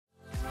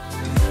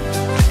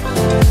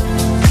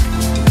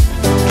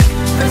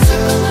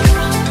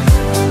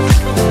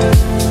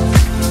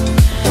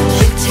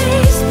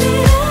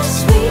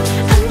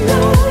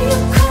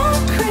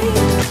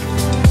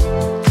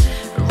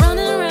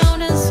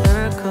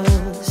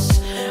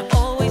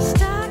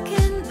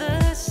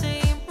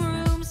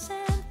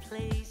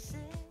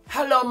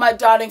my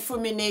darling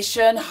Fumi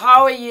Nation.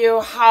 How are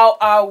you? How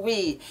are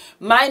we?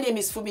 My name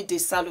is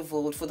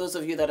Fumidesaluvold. For those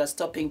of you that are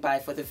stopping by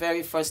for the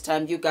very first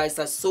time, you guys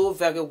are so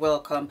very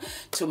welcome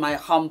to my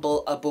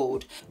humble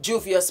abode.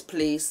 JUVIAS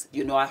place.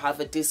 You know I have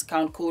a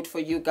discount code for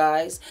you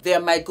guys. They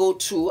are my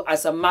go-to.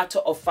 As a matter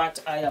of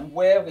fact, I am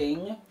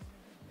wearing...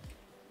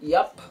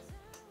 Yep.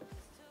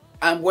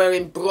 I'm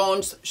wearing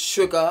bronze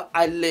sugar.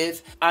 I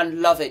live and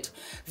love it.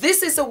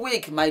 This is a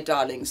wig, my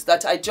darlings,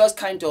 that I just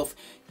kind of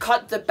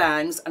cut the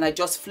bangs and I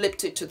just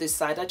flipped it to the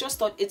side. I just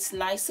thought it's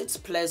nice, it's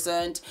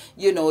pleasant,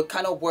 you know, it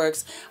kind of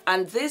works.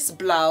 And this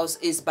blouse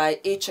is by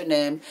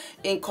H&M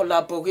in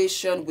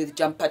collaboration with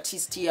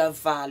Giambattista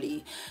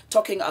Valli.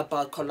 Talking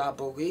about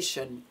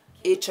collaboration,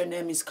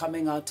 H&M is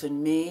coming out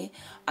in May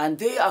and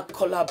they are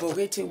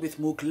collaborating with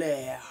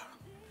Mugler.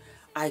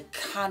 I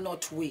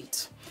cannot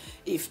wait.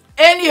 If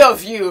any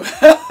of you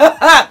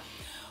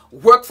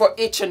work for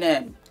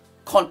H&M,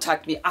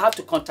 contact me. I have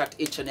to contact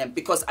H&M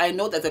because I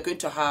know that they're going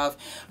to have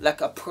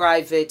like a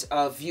private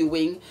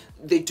viewing.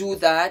 They do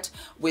that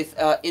with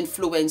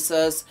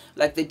influencers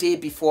like the day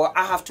before.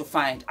 I have to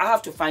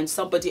find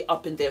somebody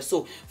up in there.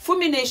 So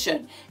Fumi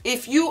Nation,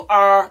 if you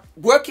are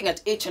working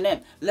at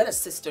H&M, let a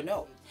sister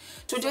know.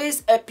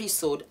 Today's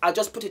episode, I'll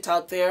just put it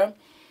out there.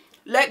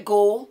 Let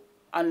go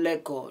and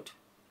let God.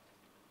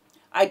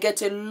 I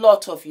get a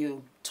lot of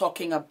you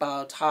talking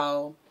about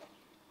how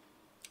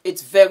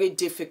it's very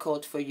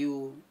difficult for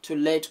you to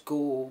let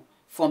go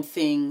from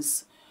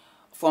things,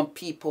 from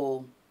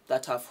people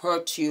that have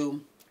hurt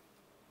you,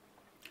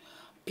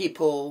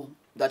 people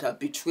that have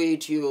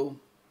betrayed you.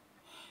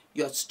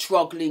 You're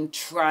struggling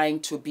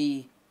trying to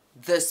be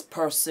this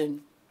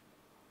person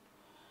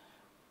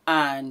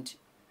and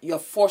you're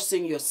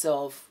forcing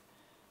yourself,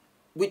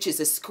 which is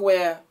a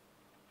square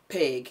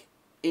peg,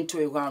 into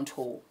a round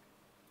hole.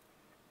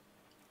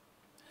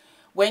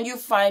 When you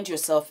find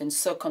yourself in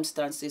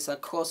circumstances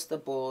across the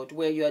board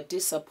where you are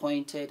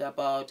disappointed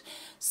about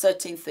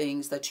certain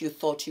things that you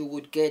thought you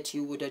would get,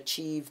 you would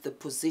achieve the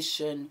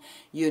position,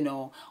 you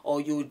know, or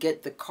you would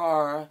get the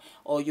car,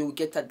 or you would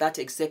get that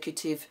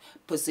executive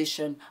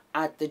position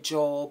at the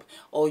job,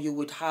 or you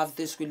would have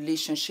this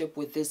relationship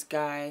with this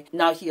guy.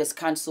 Now he has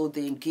cancelled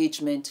the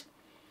engagement.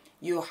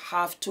 You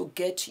have to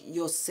get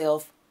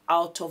yourself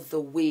out of the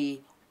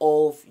way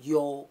of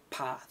your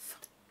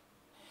path.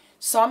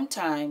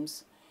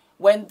 Sometimes,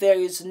 when there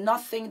is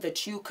nothing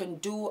that you can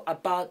do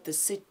about the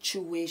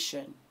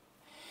situation,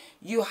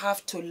 you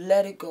have to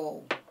let it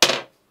go.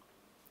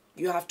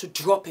 You have to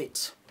drop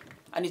it.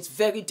 And it's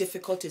very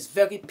difficult, it's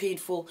very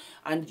painful,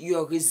 and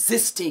you're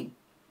resisting.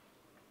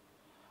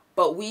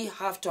 But we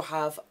have to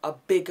have a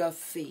bigger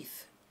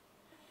faith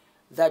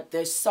that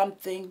there's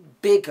something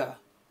bigger,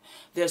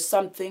 there's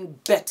something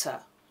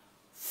better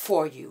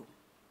for you.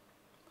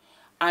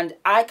 And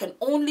I can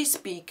only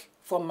speak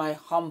from my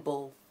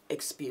humble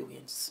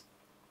experience.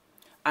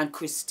 And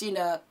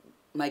Christina,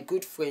 my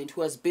good friend,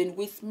 who has been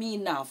with me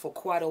now for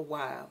quite a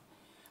while,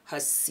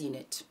 has seen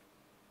it.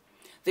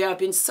 There have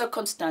been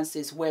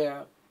circumstances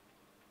where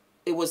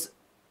it was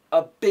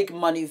a big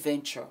money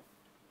venture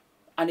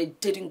and it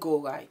didn't go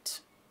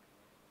right.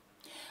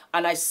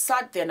 And I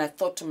sat there and I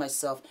thought to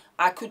myself,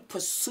 I could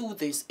pursue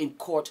this in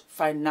court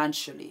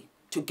financially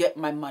to get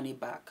my money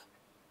back.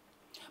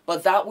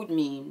 But that would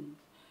mean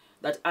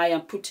that I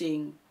am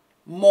putting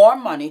more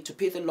money to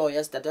pay the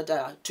lawyers,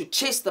 to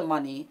chase the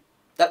money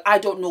that I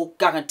don't know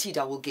guaranteed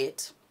I will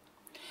get.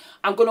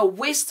 I'm going to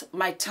waste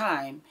my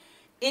time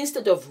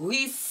instead of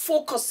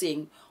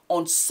refocusing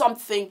on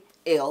something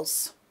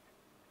else.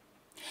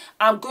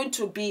 I'm going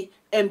to be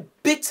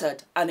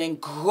embittered and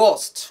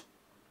engrossed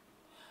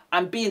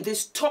and be in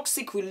this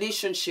toxic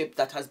relationship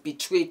that has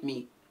betrayed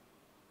me.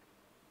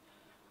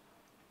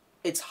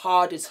 It's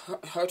hard, it's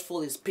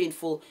hurtful, it's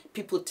painful.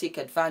 People take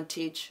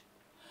advantage.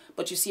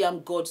 But you see,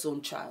 I'm God's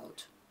own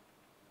child.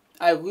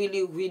 I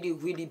really, really,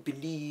 really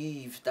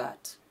believe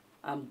that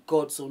I'm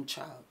God's own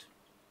child.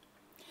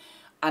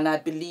 And I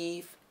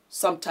believe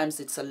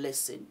sometimes it's a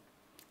lesson.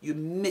 You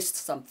missed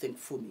something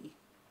for me.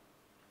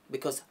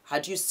 Because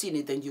had you seen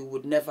it, then you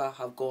would never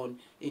have gone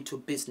into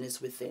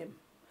business with them.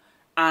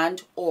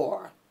 And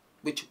or,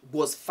 which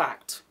was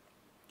fact,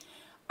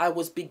 I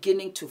was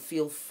beginning to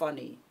feel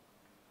funny.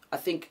 I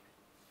think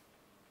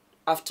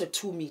after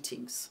 2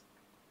 meetings.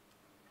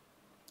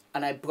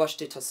 And I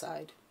brushed it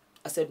aside.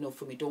 I said, no,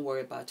 Fumi, don't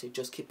worry about it.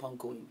 Just keep on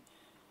going.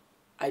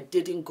 I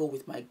didn't go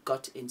with my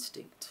gut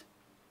instinct.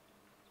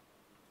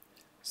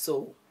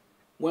 So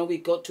when we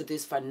got to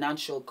this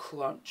financial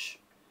crunch,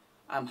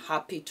 I'm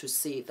happy to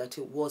say that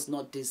it was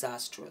not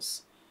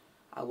disastrous.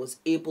 I was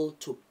able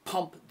to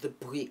pump the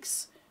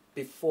brakes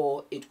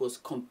before it was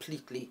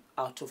completely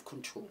out of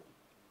control.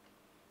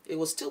 It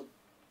was still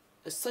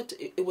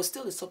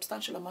a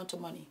substantial amount of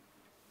money.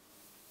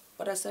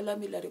 But I said,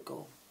 let it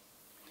go.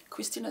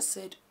 Christina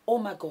said, oh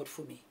my God,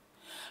 Fumi.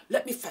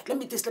 Let me fight, let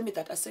me this, let me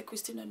that. I said,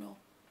 Christina, no.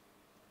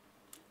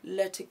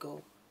 Let it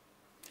go.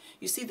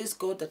 You see, this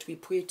God that we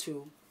pray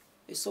to,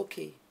 it's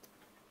okay.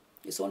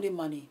 It's only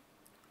money.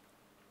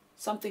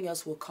 Something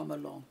else will come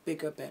along,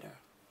 bigger, better.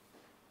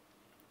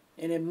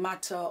 in a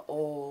matter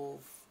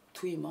of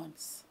 3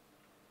 months.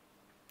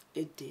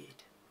 It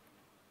did.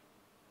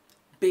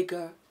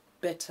 Bigger,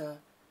 better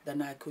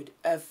than I could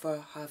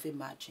ever have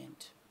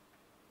imagined.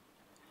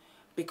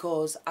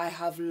 Because I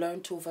have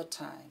learned over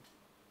time,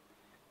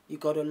 you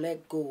got to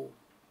let go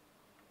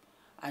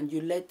and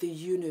you let the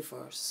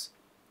universe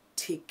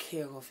take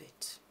care of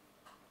it.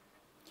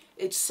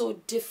 It's so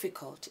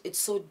difficult. It's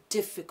so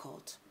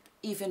difficult,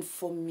 even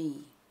for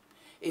me.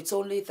 It's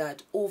only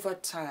that over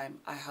time,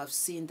 I have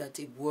seen that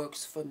it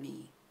works for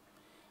me.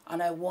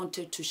 And I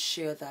wanted to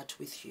share that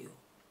with you.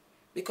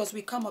 Because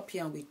we come up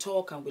here and we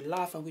talk and we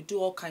laugh and we do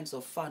all kinds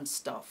of fun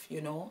stuff,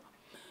 you know.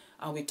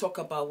 And we talk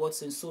about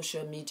what's in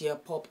social media,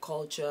 pop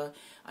culture,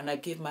 and I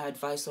give my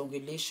advice on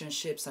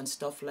relationships and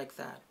stuff like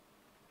that.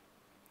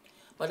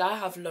 But I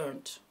have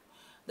learned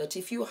that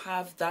if you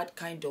have that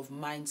kind of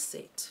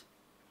mindset,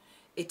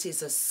 it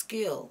is a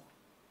skill,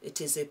 it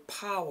is a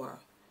power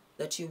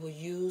that you will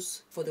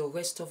use for the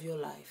rest of your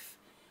life,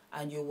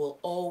 and you will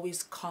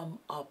always come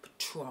up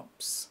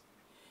trumps.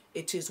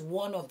 It is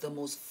one of the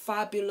most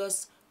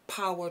fabulous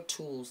power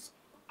tools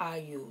I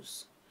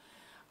use.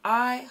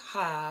 I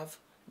have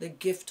the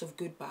gift of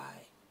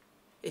goodbye.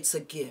 It's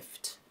a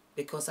gift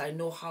because I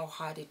know how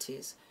hard it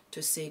is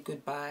to say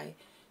goodbye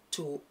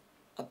to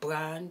a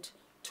brand,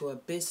 to a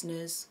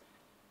business,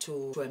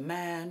 to a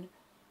man.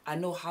 I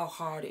know how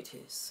hard it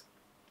is.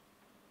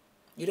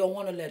 You don't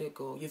want to let it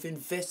go. You've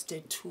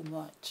invested too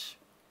much,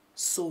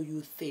 so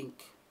you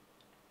think.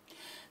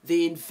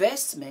 The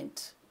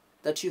investment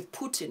that you've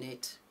put in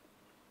it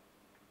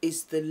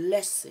is the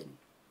lesson.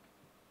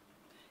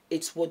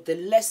 It's what the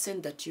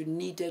lesson that you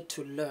needed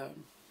to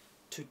learn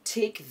to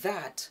take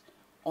that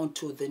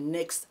onto the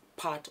next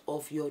part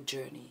of your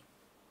journey.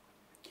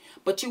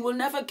 But you will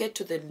never get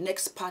to the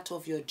next part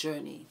of your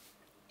journey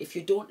if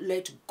you don't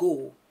let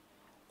go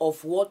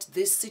of what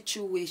this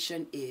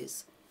situation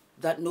is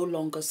that no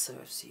longer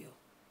serves you.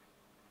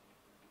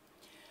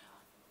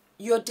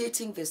 You're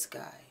dating this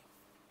guy.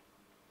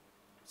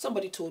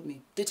 Somebody told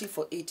me, dating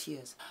for 8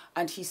 years.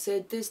 And he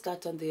said this,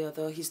 that, and the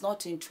other. He's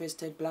not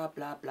interested, blah,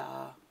 blah,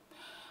 blah.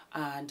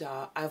 And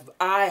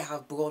I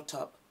have brought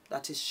up,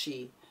 that is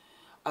she,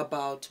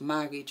 about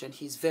marriage, and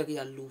he's very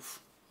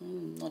aloof.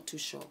 Not too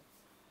sure.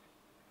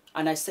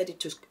 And I said it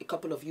to a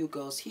couple of you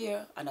girls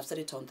here, and I've said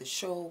it on the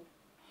show.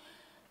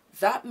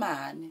 That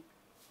man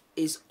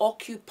is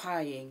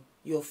occupying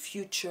your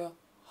future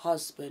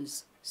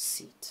husband's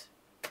seat.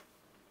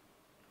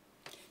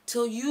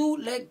 Till you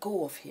let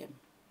go of him,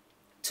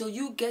 till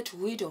you get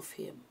rid of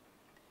him,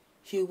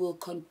 he will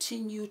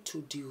continue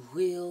to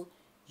derail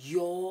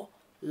your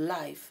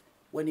life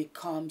when it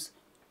comes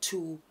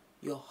to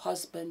your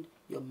husband,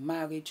 your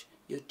marriage,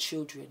 your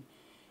children.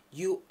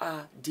 You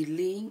are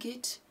delaying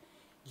it.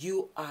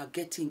 You are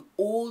getting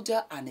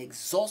older and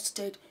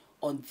exhausted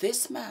on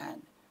this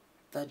man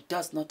that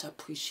does not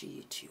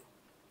appreciate you.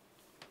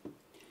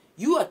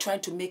 You are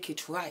trying to make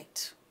it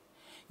right.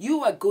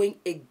 You are going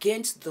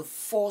against the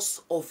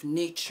force of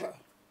nature,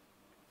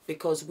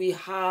 because we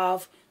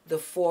have the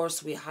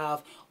force, we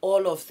have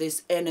all of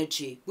this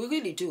energy. We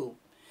really do.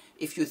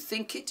 If you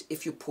think it,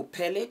 if you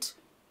propel it,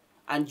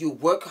 and you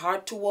work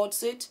hard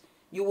towards it,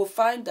 you will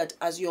find that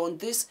as you're on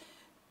this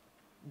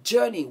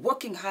journey,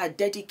 working hard,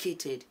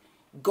 dedicated,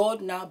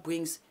 God now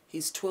brings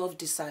his 12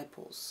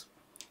 disciples,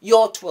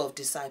 your 12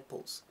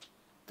 disciples,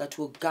 that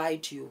will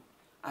guide you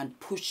and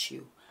push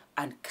you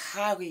and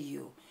carry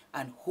you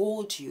and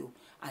hold you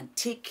and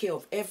take care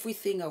of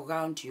everything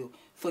around you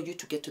for you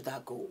to get to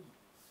that goal.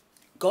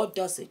 God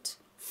does it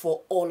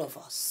for all of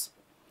us.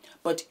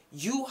 But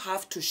you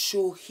have to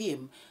show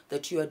him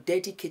that you are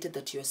dedicated,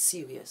 that you are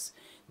serious.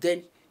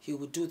 Then he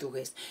will do the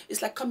rest.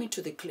 It's like coming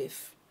to the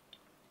cliff.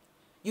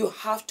 You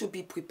have to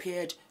be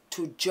prepared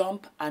to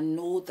jump and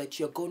know that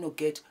you're going to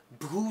get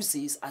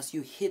bruises as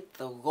you hit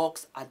the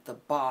rocks at the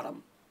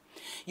bottom.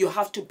 You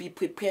have to be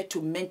prepared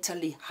to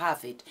mentally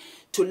have it,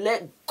 to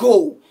let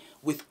go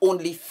with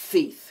only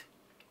faith.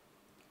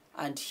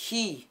 And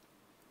he,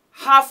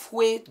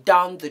 halfway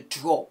down the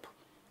drop,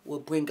 will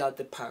bring out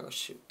the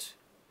parachute.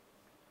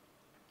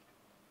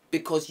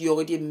 Because you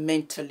already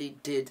mentally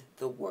did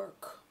the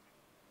work.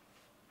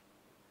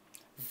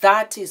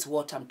 That is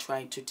what I'm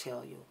trying to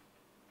tell you.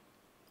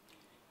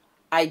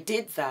 I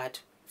did that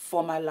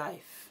for my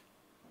life.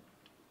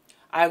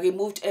 I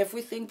removed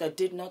everything that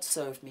did not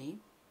serve me.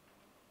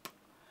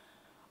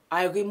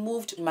 I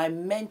removed my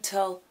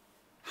mental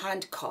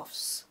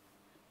handcuffs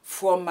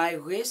from my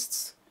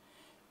wrists,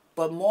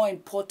 but more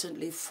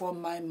importantly,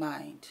 from my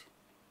mind.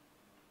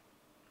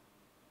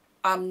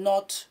 I'm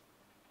not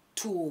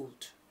too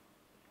old.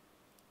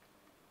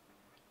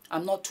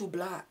 I'm not too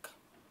black.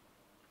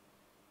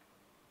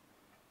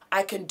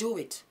 I can do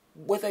it,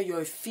 whether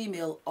you're a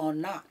female or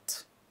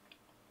not.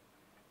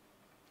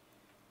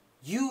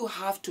 You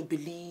have to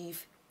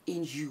believe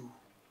in you.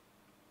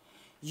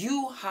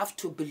 You have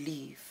to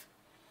believe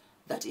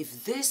that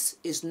if this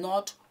is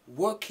not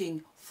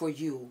working for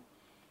you,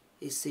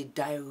 it's a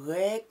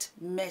direct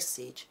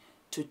message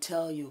to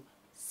tell you,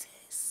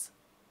 sis,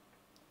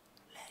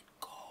 let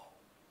go.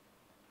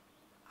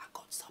 I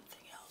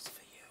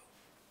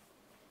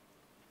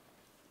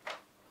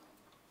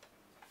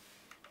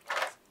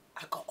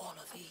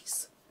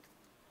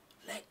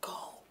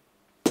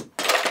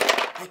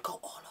I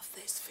got all of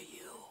this for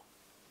you.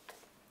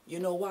 You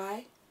know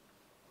why?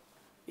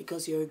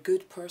 Because you're a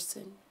good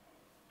person.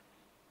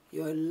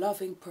 You're a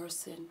loving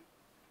person.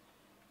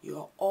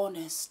 You're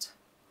honest.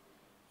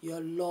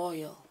 You're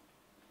loyal.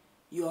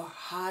 You're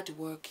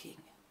hardworking.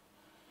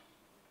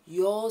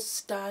 Your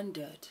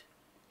standard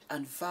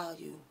and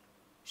value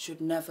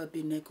should never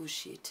be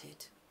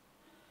negotiated.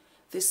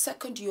 The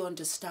second you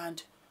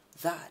understand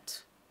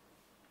that,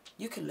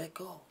 you can let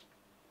go.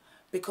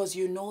 Because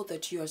you know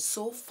that you are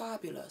so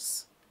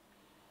fabulous,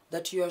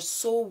 that you are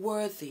so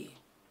worthy,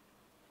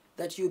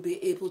 that you'll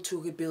be able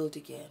to rebuild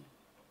again.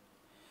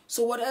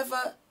 So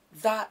whatever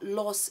that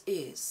loss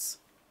is,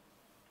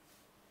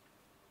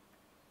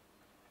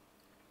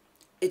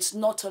 it's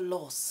not a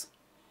loss.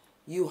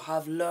 You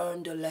have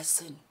learned a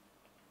lesson.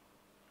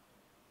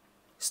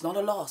 It's not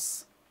a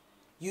loss.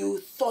 You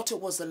thought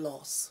it was a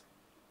loss.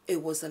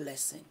 It was a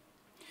lesson.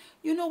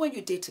 You know when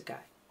you date a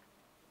guy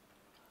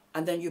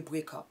and then you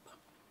break up,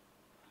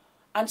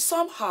 and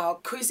somehow,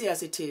 crazy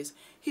as it is,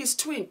 his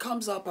twin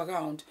comes up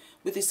around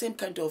with the same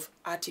kind of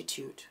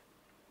attitude.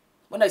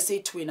 When I say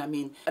twin, I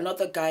mean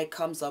another guy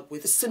comes up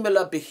with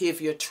similar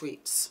behavior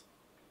traits.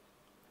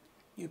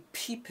 You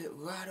peep it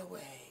right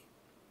away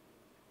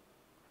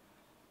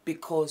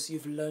because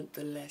you've learned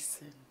the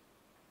lesson.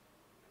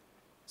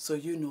 So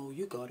you know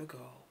you gotta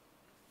go.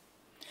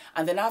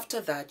 And then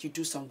after that, you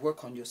do some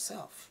work on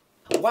yourself.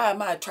 Why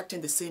am I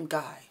attracting the same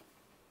guy?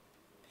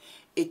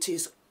 It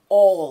is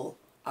all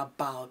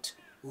about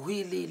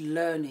really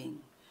learning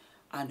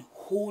and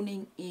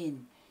honing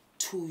in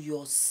to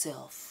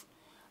yourself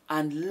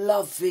and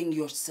loving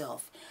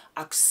yourself,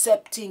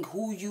 accepting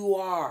who you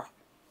are.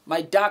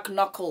 My dark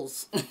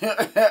knuckles.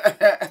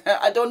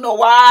 I don't know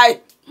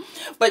why,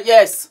 but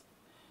yes,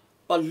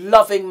 but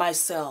loving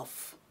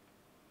myself.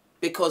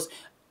 Because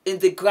in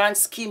the grand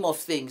scheme of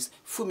things,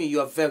 Fumi, you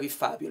are very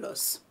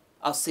fabulous.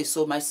 I'll say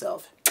so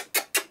myself.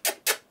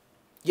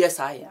 Yes,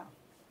 I am.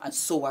 And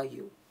so are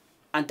you.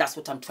 And that's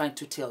what I'm trying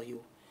to tell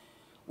you.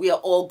 We are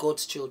all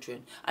God's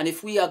children. And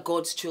if we are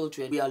God's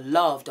children, we are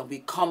loved and we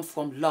come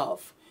from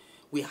love.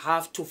 We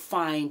have to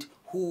find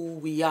who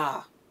we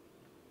are.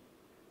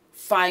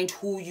 Find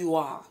who you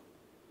are.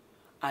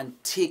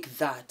 And take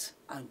that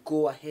and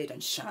go ahead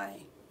and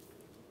shine.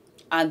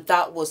 And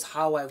that was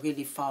how I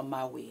really found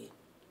my way.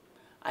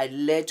 I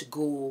let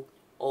go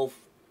of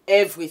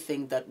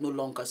everything that no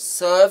longer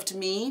served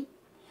me.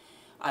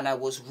 And I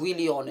was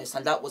really honest.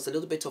 And that was a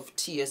little bit of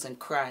tears and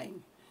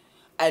crying.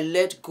 I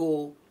let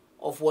go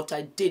of what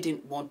I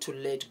didn't want to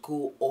let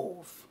go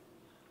of.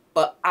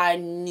 But I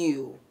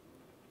knew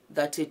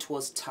that it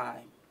was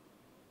time.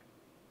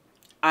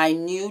 I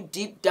knew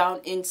deep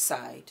down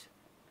inside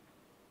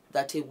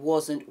that it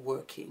wasn't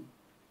working.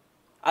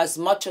 As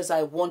much as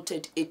I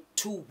wanted it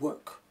to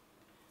work,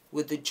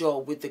 with the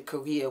job, with the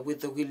career,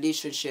 with the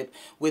relationship,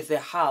 with the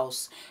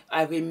house.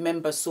 I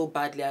remember so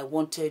badly I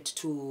wanted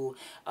to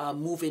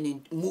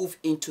move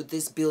into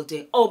this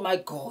building. Oh my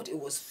God, it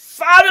was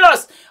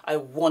fabulous.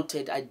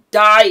 I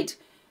died,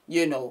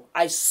 you know.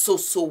 I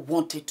so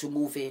wanted to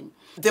move in.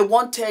 They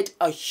wanted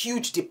a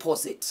huge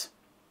deposit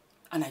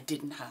and I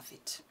didn't have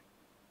it.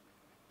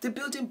 The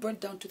building burnt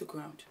down to the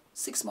ground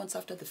 6 months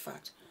after the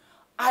fact.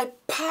 I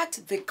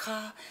parked the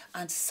car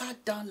and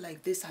sat down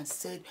like this and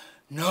said,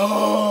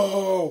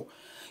 no,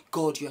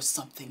 God, you're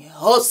something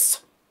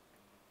else.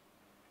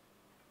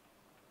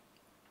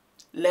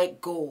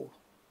 Let go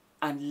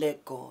and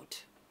let God.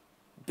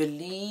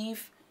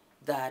 Believe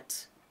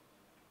that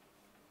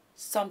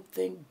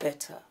something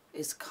better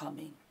is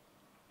coming.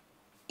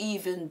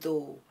 Even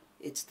though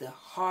it's the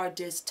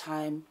hardest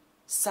time,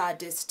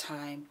 saddest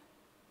time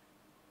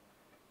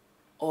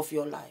of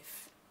your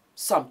life.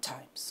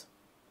 Sometimes.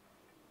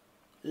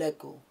 Let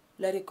go.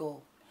 Let it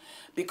go.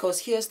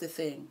 Because here's the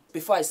thing,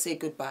 before I say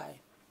goodbye,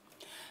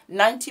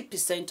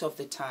 90% of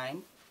the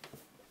time,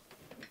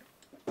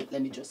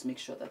 let me just make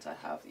sure that I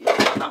have,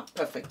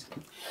 perfect.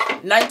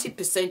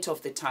 90%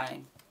 of the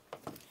time,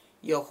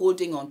 you're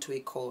holding on to a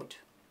cord.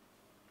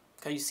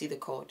 Can you see the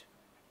cord?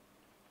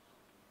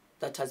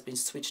 That has been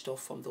switched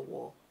off from the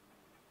wall.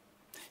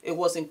 It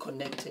wasn't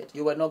connected.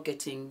 You were not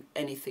getting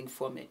anything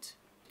from it.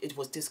 It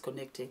was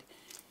disconnected.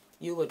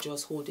 You were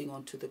just holding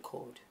on to the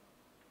cord.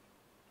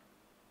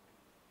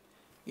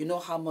 You know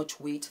how much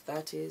weight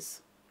that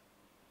is?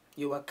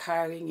 You are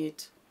carrying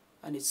it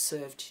and it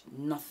served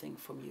nothing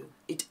from you.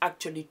 It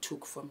actually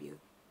took from you.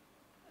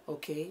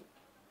 Okay?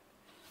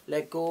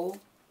 Let go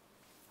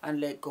and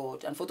let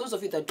God. And for those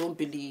of you that don't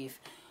believe,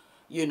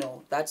 you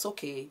know, that's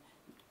okay.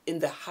 In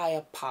the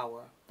higher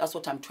power, that's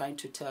what I'm trying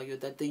to tell you,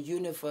 that the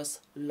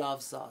universe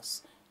loves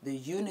us. The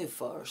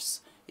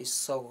universe is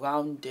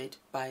surrounded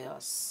by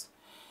us.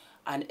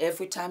 And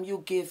every time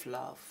you give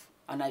love,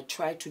 and I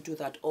try to do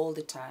that all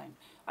the time,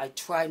 I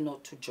try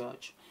not to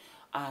judge.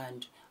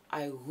 And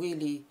I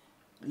really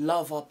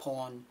love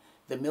upon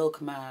the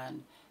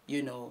milkman,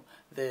 you know,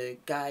 the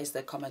guys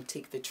that come and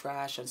take the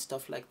trash and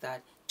stuff like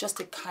that. Just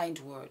a kind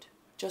word.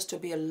 Just to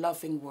be a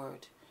loving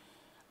word.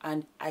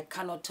 And I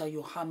cannot tell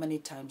you how many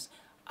times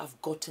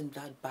I've gotten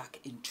that back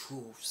in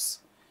droves.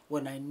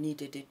 when I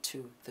needed it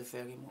to the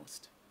very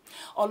most.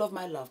 All of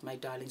my love, my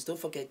darlings. Don't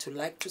forget to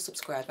like, to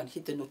subscribe, and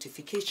hit the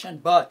notification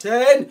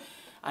button.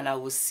 And I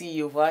will see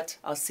you what?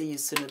 I'll see you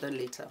sooner than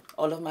later.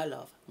 All of my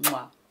love.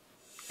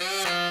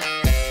 Mwah.